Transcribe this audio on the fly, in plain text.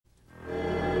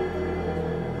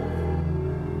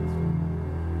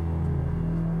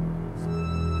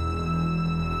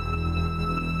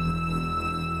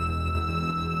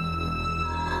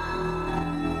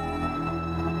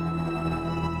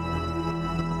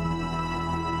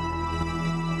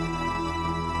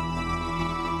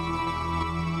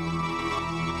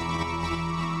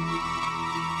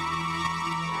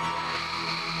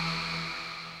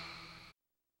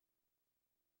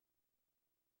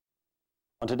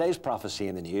On today's Prophecy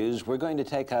in the News, we're going to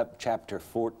take up chapter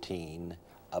 14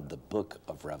 of the book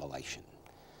of Revelation.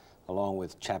 Along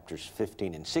with chapters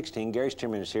 15 and 16, Gary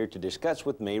Stearman is here to discuss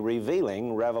with me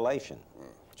Revealing Revelation.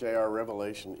 J.R.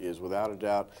 Revelation is without a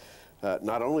doubt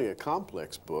not only a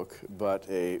complex book, but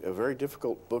a very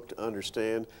difficult book to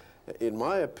understand. In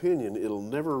my opinion, it'll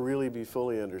never really be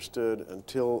fully understood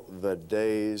until the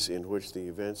days in which the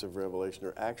events of Revelation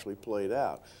are actually played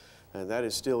out. And that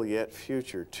is still yet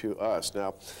future to us.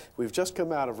 Now, we've just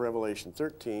come out of Revelation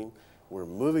 13. We're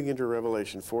moving into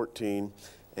Revelation 14.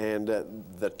 And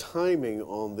the timing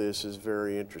on this is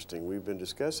very interesting. We've been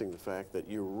discussing the fact that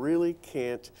you really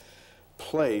can't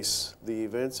place the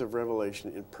events of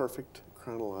Revelation in perfect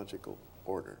chronological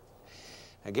order.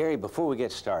 Now, Gary, before we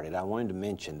get started, I wanted to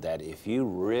mention that if you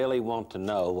really want to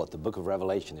know what the book of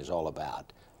Revelation is all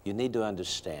about, you need to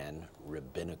understand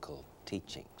rabbinical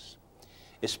teachings,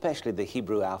 especially the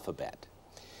Hebrew alphabet.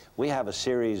 We have a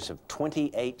series of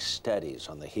 28 studies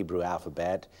on the Hebrew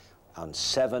alphabet on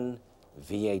 7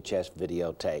 VHS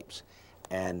videotapes.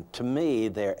 And to me,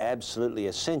 they're absolutely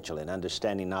essential in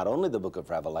understanding not only the book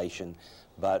of Revelation,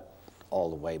 but all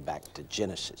the way back to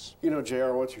Genesis. You know,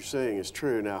 J.R., what you're saying is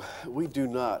true. Now, we do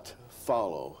not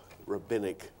follow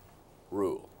rabbinic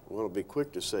rule. I want to be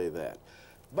quick to say that.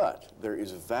 But there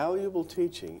is valuable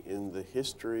teaching in the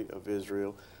history of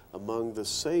Israel among the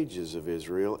sages of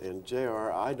Israel. And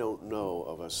J.R., I don't know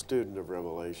of a student of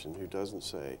Revelation who doesn't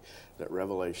say that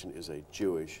Revelation is a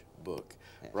Jewish book.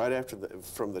 Yes. Right after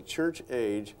from the church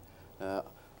age,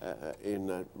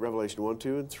 in Revelation 1,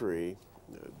 2, and 3,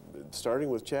 starting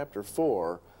with chapter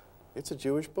 4, it's a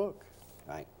Jewish book.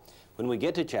 Right. When we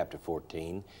get to chapter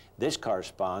 14, this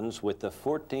corresponds with the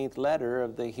 14th letter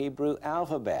of the Hebrew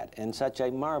alphabet in such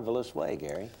a marvelous way,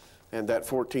 Gary. And that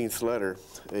 14th letter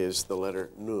is the letter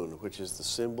Nun, which is the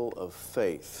symbol of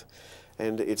faith.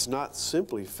 And it's not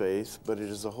simply faith, but it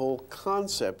is the whole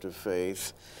concept of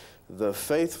faith. The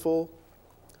faithful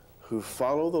who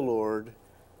follow the Lord,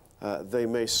 they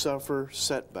may suffer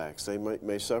setbacks, they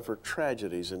may suffer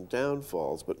tragedies and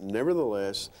downfalls, but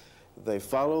nevertheless, they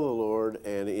follow the Lord,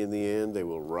 and in the end, they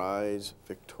will rise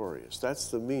victorious. That's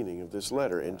the meaning of this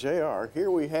letter. And J.R.,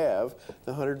 here we have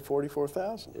the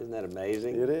 144,000. Isn't that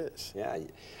amazing? It is. Yeah.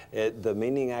 The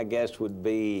meaning, I guess, would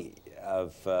be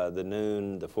of the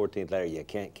Nun, the 14th letter, you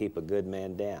can't keep a good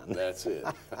man down. That's it.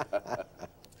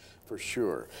 For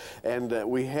sure. And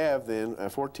we have then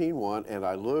 14:1, and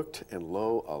I looked, and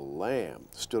lo, a lamb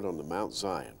stood on the Mount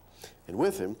Zion, and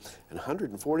with him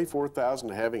 144,000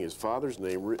 having his father's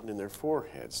name written in their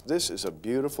foreheads. This is a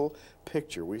beautiful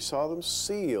picture. We saw them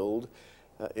sealed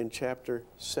in chapter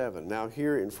 7. Now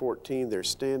here in 14, they're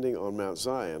standing on Mount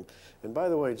Zion. And by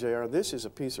the way, J.R., this is a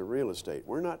piece of real estate.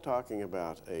 We're not talking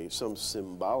about some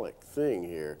symbolic thing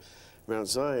here. Mount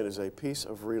Zion is a piece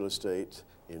of real estate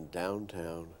in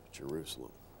downtown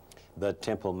Jerusalem. The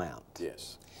Temple Mount.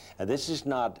 Yes. This is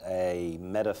not a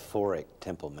metaphoric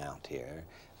Temple Mount here.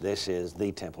 This is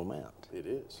the Temple Mount. It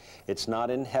is. It's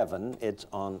not in heaven, it's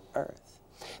on earth.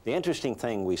 The interesting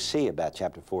thing we see about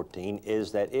chapter 14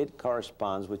 is that it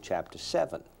corresponds with chapter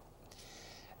 7.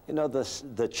 You know,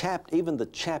 even the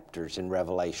chapters in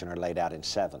Revelation are laid out in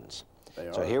sevens.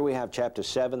 So here we have chapter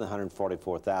 7, the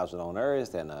 144,000 on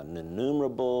earth, and an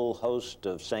innumerable host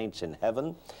of saints in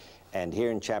heaven. And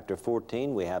here in chapter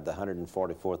 14, we have the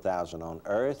 144,000 on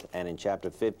earth, and in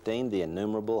chapter 15, the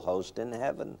innumerable host in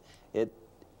heaven. It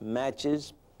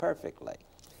matches perfectly.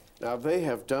 Now, they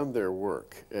have done their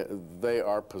work. They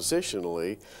are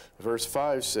positionally, verse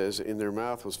 5 says, in their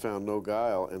mouth was found no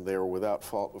guile, and they are without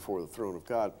fault before the throne of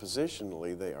God.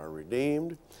 Positionally, they are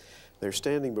redeemed. They're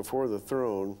standing before the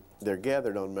throne. They're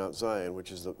gathered on Mount Zion,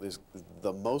 which is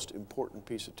the most important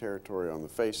piece of territory on the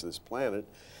face of this planet.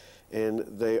 And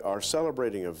they are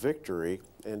celebrating a victory.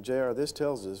 And J.R., this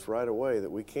tells us right away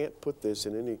that we can't put this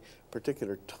in any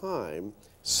particular time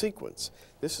sequence.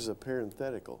 This is a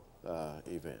parenthetical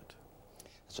event.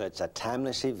 So it's a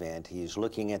timeless event. He's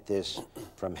looking at this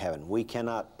from heaven. We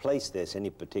cannot place this in any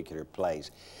particular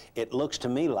place. It looks to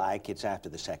me like it's after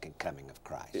the second coming of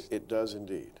Christ. It does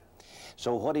indeed.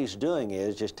 So what he's doing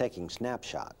is just taking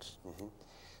snapshots. Mm-hmm.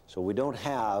 So we don't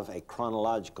have a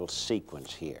chronological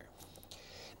sequence here.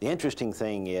 The interesting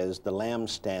thing is the Lamb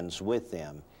stands with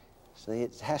them, so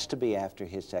it has to be after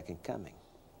his second coming.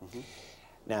 Mm-hmm.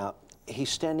 Now, he's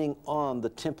standing on the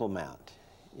Temple Mount.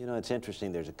 You know, it's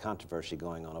interesting, there's a controversy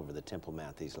going on over the Temple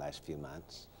Mount these last few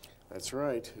months. That's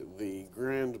right. The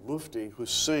Grand Mufti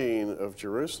Hussein of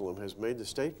Jerusalem has made the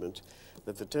statement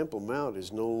that the Temple Mount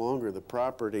is no longer the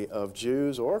property of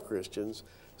Jews or Christians,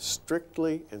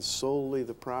 strictly and solely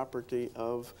the property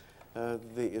of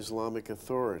the Islamic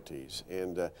authorities,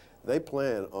 and they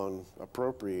plan on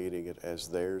appropriating it as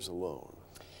theirs alone.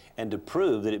 And to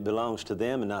prove that it belongs to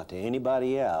them and not to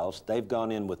anybody else, they've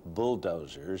gone in with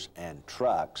bulldozers and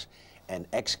trucks and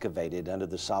excavated under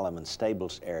the Solomon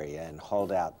Stables area and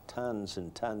hauled out tons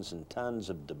and tons and tons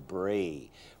of debris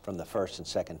from the first and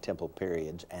second temple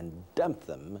periods and dumped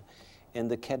them in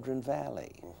the Kedron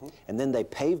Valley. And then they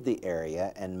paved the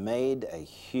area and made a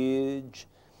huge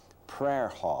prayer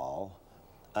hall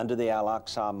under the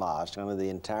Al-Aqsa Mosque, under the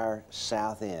entire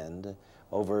south end,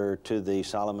 over to the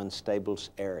Solomon Stables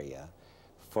area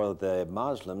for the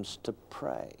Muslims to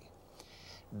pray,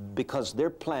 because they're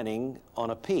planning on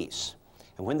a peace.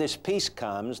 And when this peace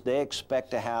comes, they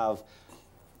expect to have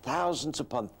thousands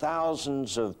upon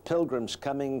thousands of pilgrims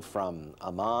coming from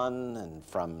Amman and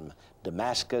from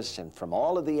Damascus and from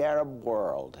all of the Arab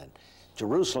world. And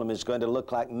Jerusalem is going to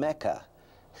look like Mecca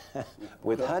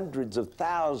with hundreds of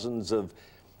thousands of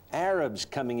Arabs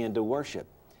coming in to worship.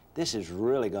 This is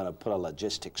really going to put a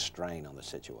logistic strain on the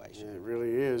situation. Yeah, it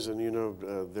really is. And you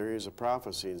know, there is a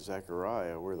prophecy in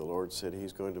Zechariah where the Lord said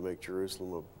he's going to make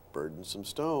Jerusalem a burdensome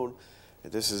stone.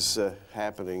 And this is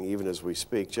happening even as we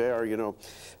speak. J.R., you know,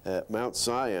 Mount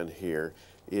Zion here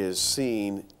is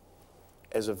seen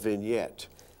as a vignette,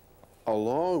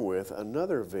 along with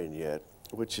another vignette,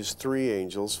 which is three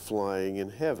angels flying in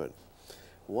heaven.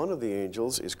 One of the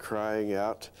angels is crying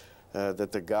out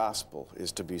that the gospel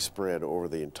is to be spread over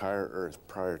the entire earth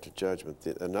prior to judgment.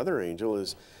 Another angel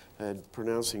is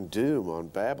pronouncing doom on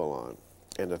Babylon.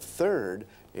 And a third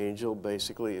angel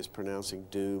basically is pronouncing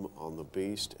doom on the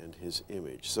beast and his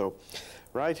image. So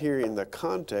right here in the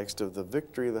context of the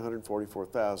victory of the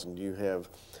 144,000, you have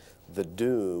the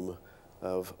doom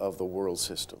of the world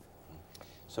system.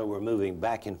 So we're moving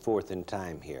back and forth in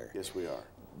time here. Yes, we are.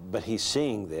 But he's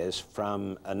seeing this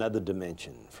from another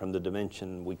dimension, from the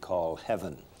dimension we call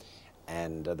heaven.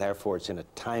 And therefore it's in a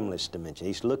timeless dimension.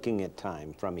 He's looking at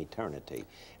time from eternity,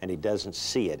 and he doesn't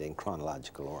see it in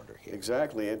chronological order here.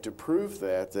 Exactly, and to prove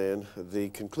that then, the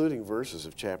concluding verses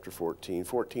of chapter 14,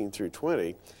 14 through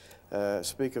 20,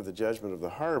 speak of the judgment of the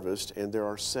harvest, and there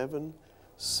are 7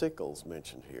 sickles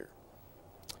mentioned here.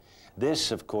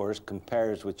 This, of course,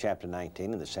 compares with chapter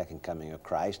 19 and the second coming of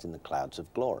Christ in the clouds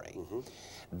of glory.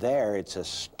 There, it's a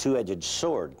two-edged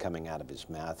sword coming out of his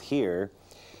mouth. Here,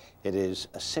 it is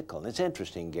a sickle. And it's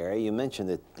interesting, Gary, you mentioned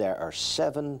that there are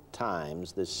 7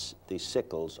 times these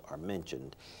sickles are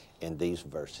mentioned in these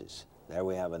verses. There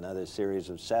we have another series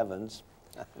of 7s.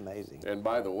 Amazing. And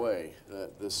by the way,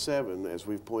 the 7, as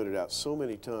we've pointed out so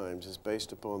many times, is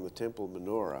based upon the temple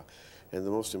menorah. And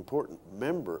the most important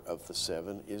member of the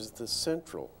 7 is the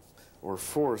central, or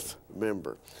 4th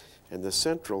member. And the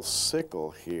central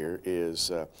sickle here is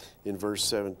in verse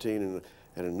 17,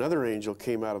 and another angel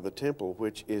came out of the temple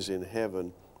which is in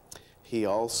heaven, he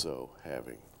also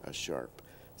having a sharp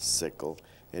sickle.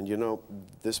 And you know,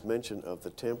 this mention of the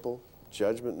temple,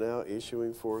 judgment now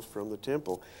issuing forth from the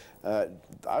temple,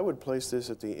 I would place this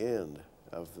at the end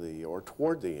of or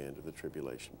toward the end of the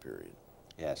tribulation period.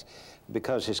 Yes,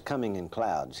 because his coming in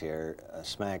clouds here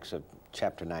smacks of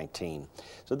chapter 19.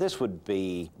 So this would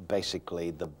be basically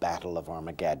the battle of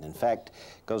Armageddon. In fact,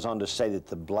 it goes on to say that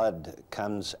the blood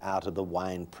comes out of the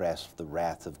winepress of the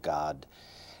wrath of God.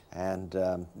 And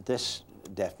this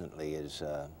definitely is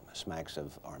smacks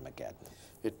of Armageddon.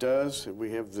 It does.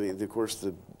 We have, of course,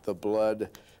 the blood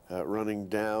running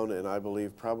down, and I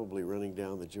believe probably running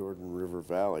down the Jordan River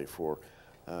Valley for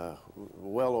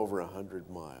well over 100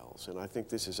 miles. And I think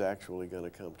this is actually going to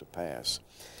come to pass.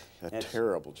 A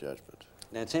terrible judgment.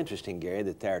 Now, it's interesting, Gary,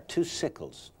 that there are 2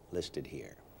 sickles listed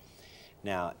here.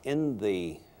 Now, in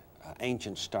the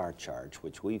ancient star charts,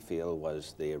 which we feel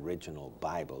was the original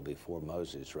Bible before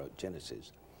Moses wrote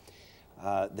Genesis,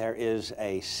 there is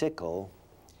a sickle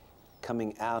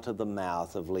coming out of the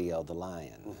mouth of Leo the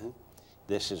lion.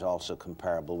 This is also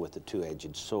comparable with the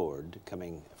two-edged sword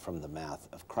coming from the mouth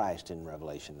of Christ in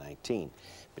Revelation 19.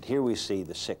 But here we see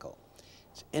the sickle.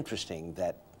 It's interesting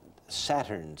that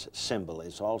Saturn's symbol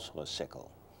is also a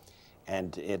sickle.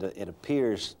 And it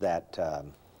appears that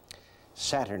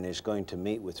Saturn is going to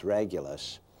meet with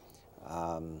Regulus,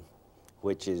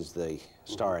 which is the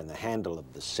star in the handle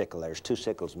of the sickle. There's 2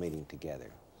 sickles meeting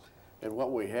together. And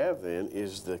what we have then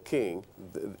is the king,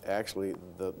 actually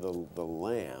the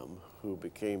lamb who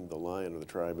became the Lion of the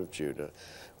tribe of Judah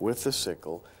with the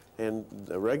sickle, and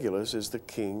Regulus is the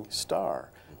king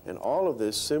star. And all of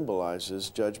this symbolizes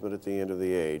judgment at the end of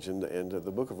the age, and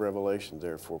the book of Revelation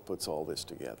therefore puts all this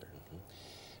together.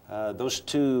 Those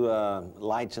 2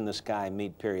 lights in the sky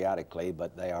meet periodically,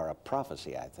 but they are a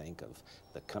prophecy, I think, of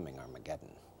the coming Armageddon.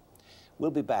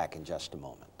 We'll be back in just a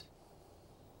moment.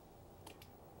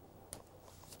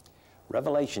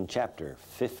 Revelation chapter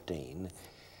 15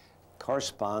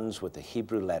 corresponds with the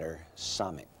Hebrew letter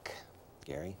Samech.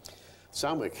 Gary?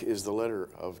 Samech is the letter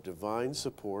of divine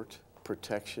support,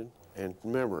 protection, and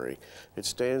memory. It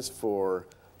stands for,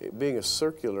 being a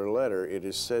circular letter, it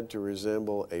is said to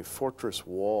resemble a fortress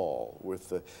wall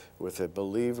with a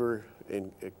believer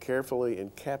carefully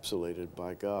encapsulated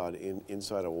by God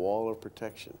inside a wall of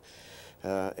protection.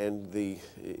 And the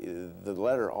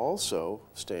letter also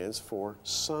stands for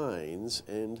signs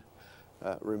and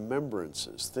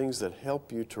remembrances, things that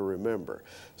help you to remember.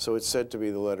 So it's said to be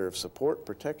the letter of support,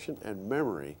 protection, and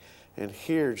memory. And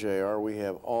here, J.R., we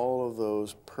have all of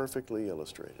those perfectly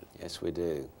illustrated. Yes, we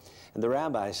do. And the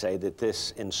rabbis say that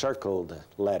this encircled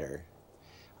letter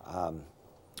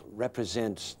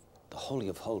represents the Holy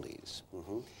of Holies.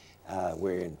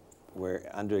 We're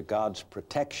under God's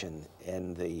protection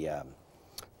in the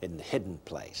hidden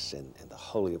place, in the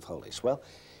Holy of Holies. Well,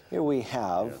 here we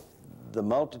have the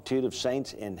multitude of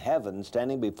saints in heaven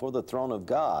standing before the throne of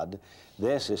God.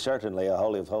 This is certainly a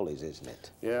Holy of Holies, isn't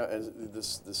it? Yeah, and the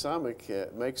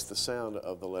Samech makes the sound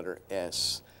of the letter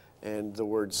S, and the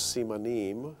word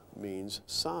simanim means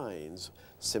signs.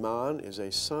 Siman is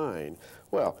a sign.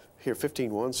 Well, here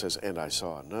 15:1 says, "And I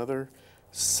saw another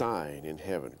sign in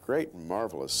heaven, great and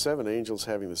marvelous, 7 angels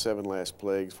having the 7 last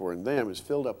plagues, for in them is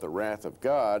filled up the wrath of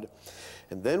God."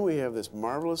 And then we have this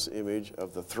marvelous image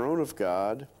of the throne of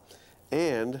God,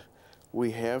 and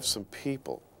we have some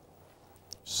people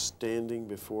standing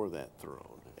before that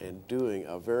throne and doing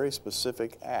a very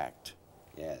specific act.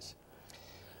 Yes.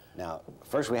 Now,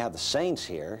 first we have the saints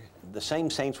here, the same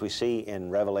saints we see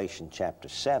in Revelation chapter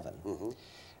 7.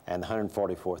 And the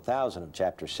 144,000 of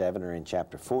chapter 7 are in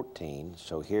chapter 14.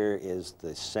 So here is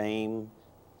the same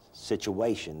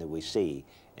situation that we see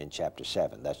in chapter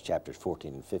 7. That's chapters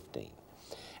 14 and 15.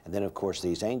 And then, of course,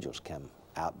 these angels come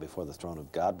out before the throne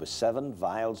of God with 7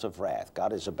 vials of wrath.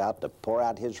 God is about to pour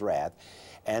out his wrath.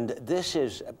 And this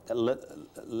is,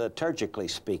 liturgically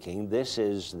speaking, this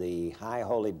is the high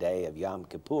holy day of Yom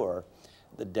Kippur,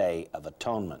 the Day of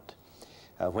Atonement,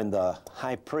 when the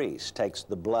high priest takes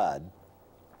the blood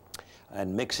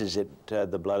and mixes it,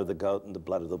 the blood of the goat and the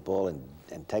blood of the bull,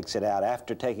 and takes it out.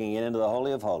 After taking it into the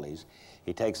Holy of Holies,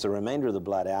 he takes the remainder of the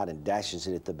blood out and dashes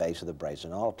it at the base of the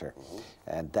brazen altar.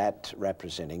 And that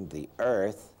representing the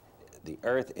earth. The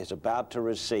earth is about to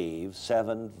receive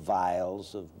 7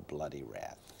 vials of bloody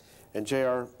wrath. And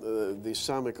J.R., the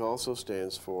Samech also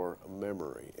stands for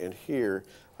memory. And here,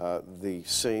 the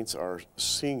saints are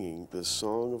singing the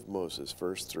Song of Moses,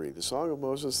 verse 3. The Song of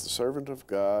Moses, the servant of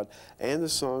God, and the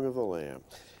Song of the Lamb.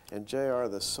 And J.R.,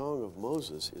 the Song of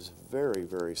Moses is very,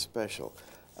 very special.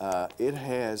 It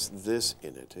has this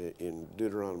in it, in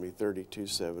Deuteronomy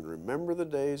 32:7. "Remember the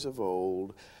days of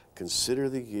old, consider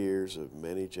the years of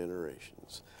many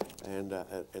generations." And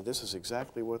this is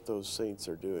exactly what those saints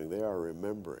are doing. They are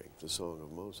remembering the Song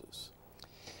of Moses.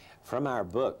 From our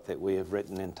book that we have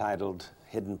written entitled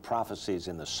Hidden Prophecies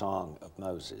in the Song of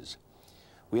Moses,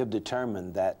 we have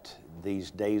determined that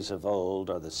these days of old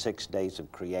are the 6 days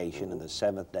of creation and the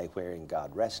 7th day wherein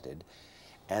God rested.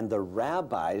 And the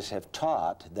rabbis have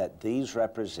taught that these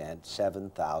represent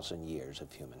 7,000 years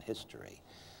of human history.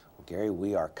 Well, Gary,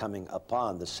 we are coming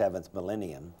upon the 7th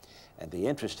millennium, and the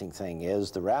interesting thing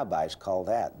is the rabbis call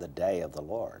that the day of the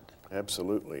Lord.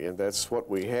 Absolutely, and that's what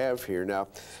we have here. Now,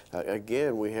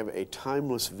 again, we have a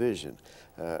timeless vision.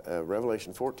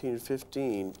 Revelation 14 and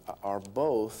 15 are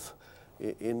both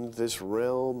in this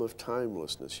realm of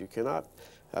timelessness. You cannot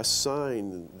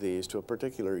assign these to a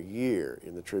particular year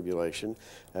in the tribulation.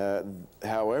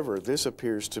 However, this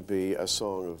appears to be a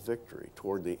song of victory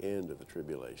toward the end of the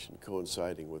tribulation,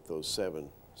 coinciding with those 7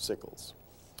 sickles.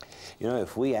 You know,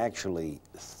 if we actually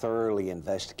thoroughly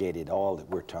investigated all that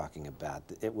we're talking about,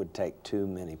 it would take too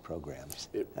many programs.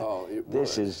 It would.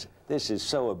 This is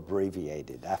so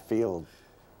abbreviated. I feel,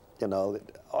 you know,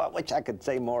 I wish I could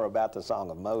say more about the Song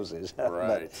of Moses.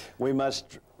 Right. But we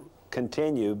must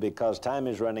continue because time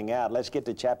is running out. Let's get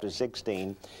to chapter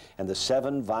 16 and the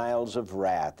 7 vials of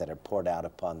wrath that are poured out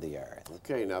upon the earth.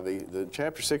 Okay, now the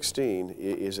chapter 16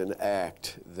 is an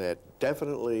act that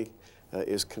definitely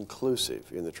is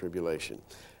conclusive in the tribulation.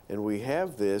 And we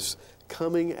have this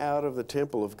coming out of the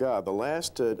temple of God. The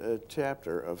last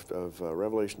chapter of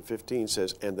Revelation 15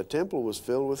 says, "And the temple was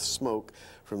filled with smoke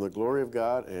from the glory of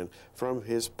God and from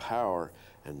his power.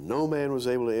 And no man was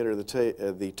able to enter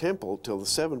the temple till the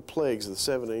 7 plagues of the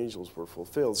 7 angels were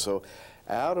fulfilled." So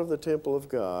out of the temple of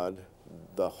God,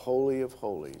 the Holy of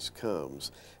Holies,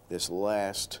 comes this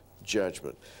last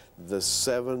judgment, the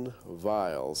 7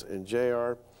 vials. And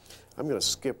J.R., I'm going to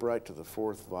skip right to the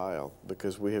 4th vial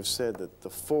because we have said that the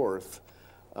 4th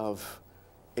of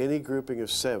any grouping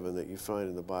of 7 that you find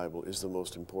in the Bible is the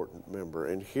most important member.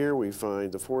 And here we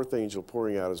find the 4th angel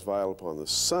pouring out his vial upon the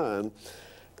sun.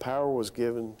 Power was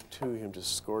given to him to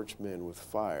scorch men with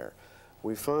fire.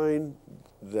 We find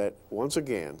that, once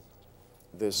again,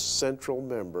 this central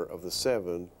member of the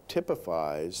 7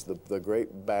 typifies the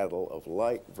great battle of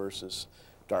light versus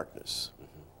darkness.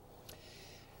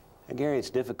 And Gary, it's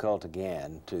difficult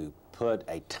again to put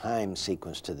a time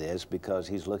sequence to this because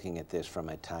he's looking at this from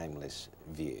a timeless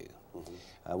view.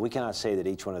 We cannot say that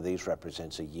each one of these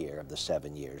represents a year of the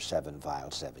 7 years, 7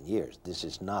 vials, 7 years. This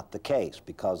is not the case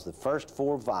because the first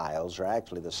 4 vials are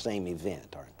actually the same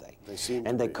event, aren't they? They seem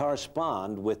and to they be.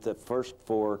 correspond with the first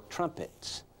 4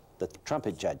 trumpets, the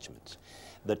trumpet judgments.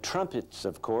 The trumpets,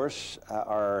 of course,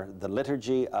 are the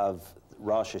liturgy of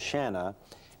Rosh Hashanah,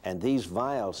 and these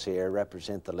vials here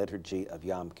represent the liturgy of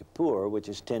Yom Kippur, which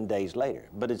is 10 days later.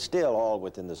 But it's still all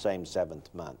within the same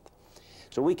 7th month.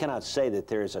 So we cannot say that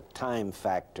there is a time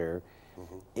factor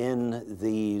in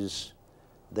these.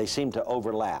 They seem to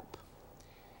overlap.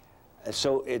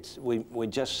 So we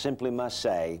just simply must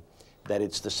say that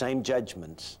it's the same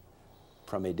judgments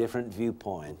from a different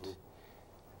viewpoint.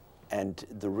 And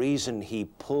the reason he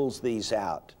pulls these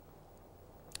out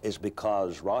is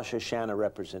because Rosh Hashanah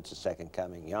represents the second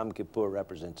coming, Yom Kippur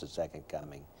represents the second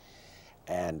coming,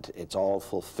 and it's all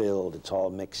fulfilled, it's all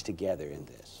mixed together in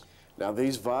this. Now,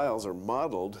 these vials are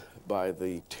modeled by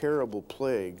the terrible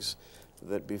plagues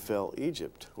that befell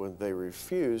Egypt when they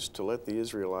refused to let the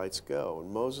Israelites go,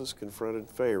 and Moses confronted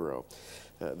Pharaoh.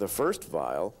 The first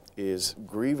vial is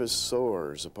grievous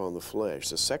sores upon the flesh.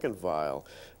 The second vial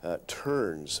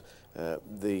turns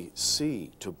the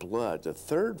sea to blood. The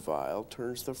third vial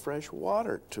turns the fresh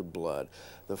water to blood.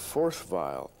 The fourth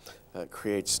vial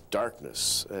creates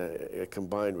darkness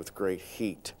combined with great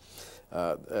heat.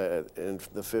 And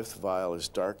the fifth vial is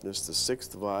darkness. The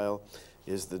sixth vial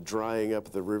is the drying up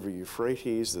of the river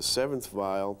Euphrates. The seventh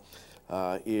vial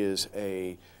is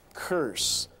a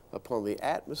curse upon the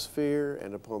atmosphere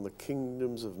and upon the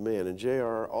kingdoms of men. And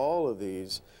J.R., all of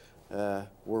these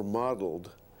were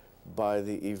modeled by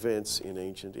the events in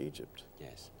ancient Egypt.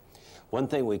 Yes. One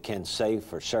thing we can say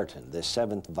for certain, this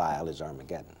seventh vial is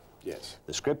Armageddon. Yes.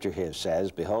 The scripture here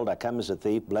says, "Behold, I come as a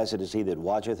thief. Blessed is he that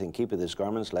watcheth and keepeth his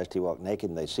garments, lest he walk naked.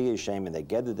 And they see his shame, and they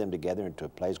gather them together into a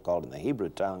place called in the Hebrew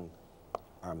tongue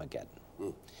Armageddon."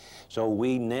 So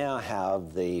we now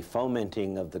have the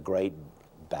fomenting of the great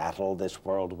battle this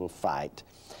world will fight.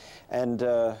 And,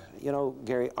 you know,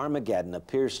 Gary, Armageddon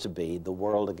appears to be the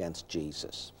world against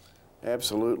Jesus.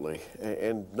 Absolutely.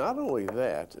 And not only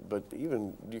that, but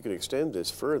even you can extend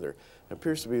this further. It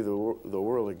appears to be the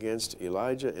world against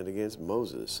Elijah and against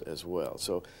Moses as well.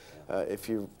 So if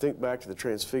you think back to the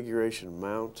Transfiguration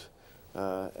Mount,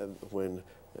 when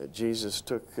Jesus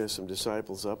took some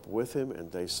disciples up with him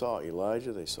and they saw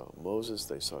Elijah, they saw Moses,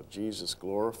 they saw Jesus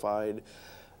glorified.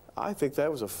 I think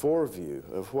that was a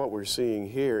foreview of what we're seeing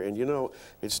here. And you know,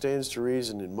 it stands to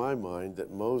reason in my mind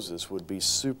that Moses would be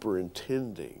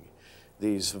superintending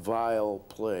these vile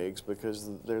plagues because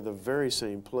they're the very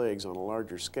same plagues on a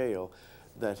larger scale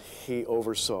that he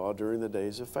oversaw during the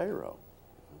days of Pharaoh.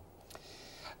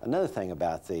 Another thing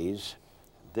about these,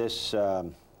 this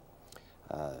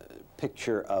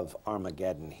picture of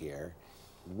Armageddon here,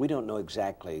 we don't know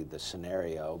exactly the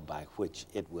scenario by which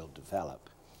it will develop.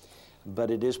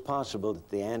 But it is possible that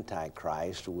the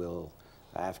Antichrist will,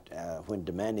 when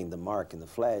demanding the mark in the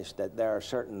flesh, that there are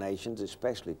certain nations,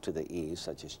 especially to the east,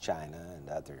 such as China and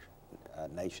other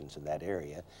nations in that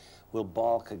area, will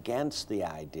balk against the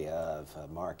idea of a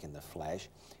mark in the flesh,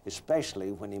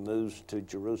 especially when he moves to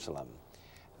Jerusalem.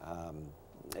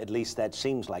 At least that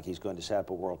seems like he's going to set up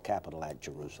a world capital at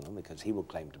Jerusalem because he will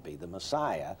claim to be the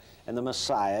Messiah, and the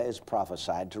Messiah is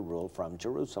prophesied to rule from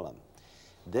Jerusalem.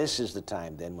 This is the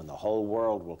time then when the whole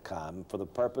world will come for the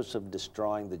purpose of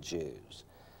destroying the Jews.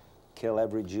 Kill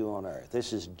every Jew on earth.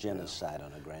 This is genocide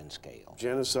on a grand scale.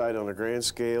 Genocide on a grand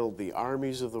scale. The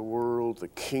armies of the world, the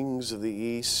kings of the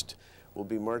east will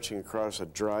be marching across a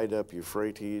dried up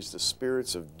Euphrates. The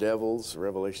spirits of devils,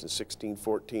 Revelation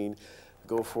 16:14,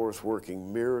 go forth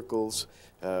working miracles.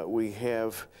 We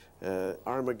have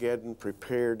Armageddon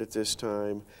prepared at this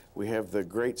time. We have the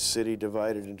great city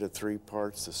divided into 3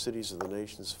 parts, the cities of the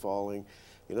nations falling.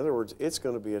 In other words, it's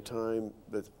going to be a time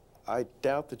that I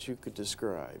doubt that you could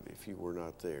describe if you were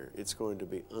not there. It's going to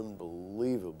be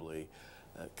unbelievably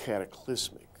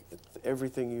cataclysmic.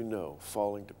 Everything you know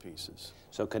falling to pieces.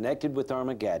 So connected with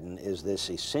Armageddon is this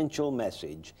essential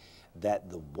message that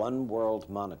the one world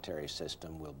monetary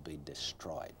system will be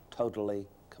destroyed, totally,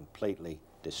 completely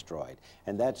destroyed.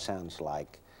 And that sounds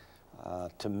like,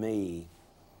 to me,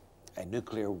 a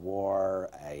nuclear war,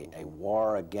 a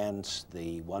war against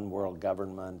the one world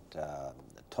government,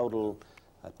 total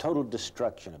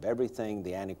destruction of everything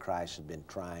the Antichrist has been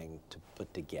trying to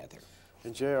put together.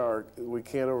 And J.R., we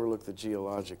can't overlook the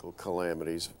geological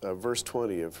calamities. Verse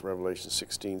 20 of Revelation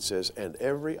 16 says, "And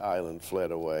every island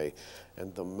fled away,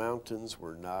 and the mountains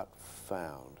were not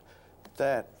found."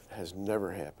 That has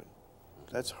never happened.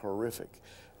 That's horrific.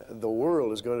 The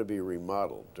world is going to be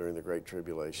remodeled during the Great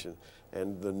Tribulation,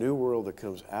 and the new world that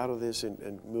comes out of this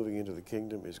and moving into the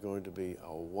kingdom is going to be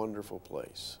a wonderful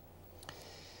place.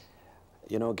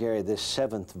 You know, Gary, this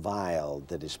seventh vial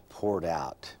that is poured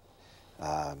out,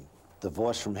 the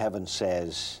voice from heaven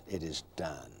says, "It is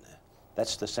done."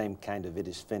 That's the same kind of "it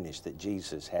is finished" that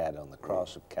Jesus had on the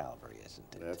cross of Calvary,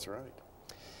 isn't it? That's right.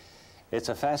 It's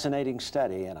a fascinating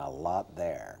study and a lot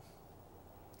there.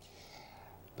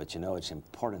 But you know, it's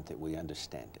important that we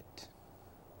understand it.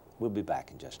 We'll be back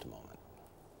in just a moment.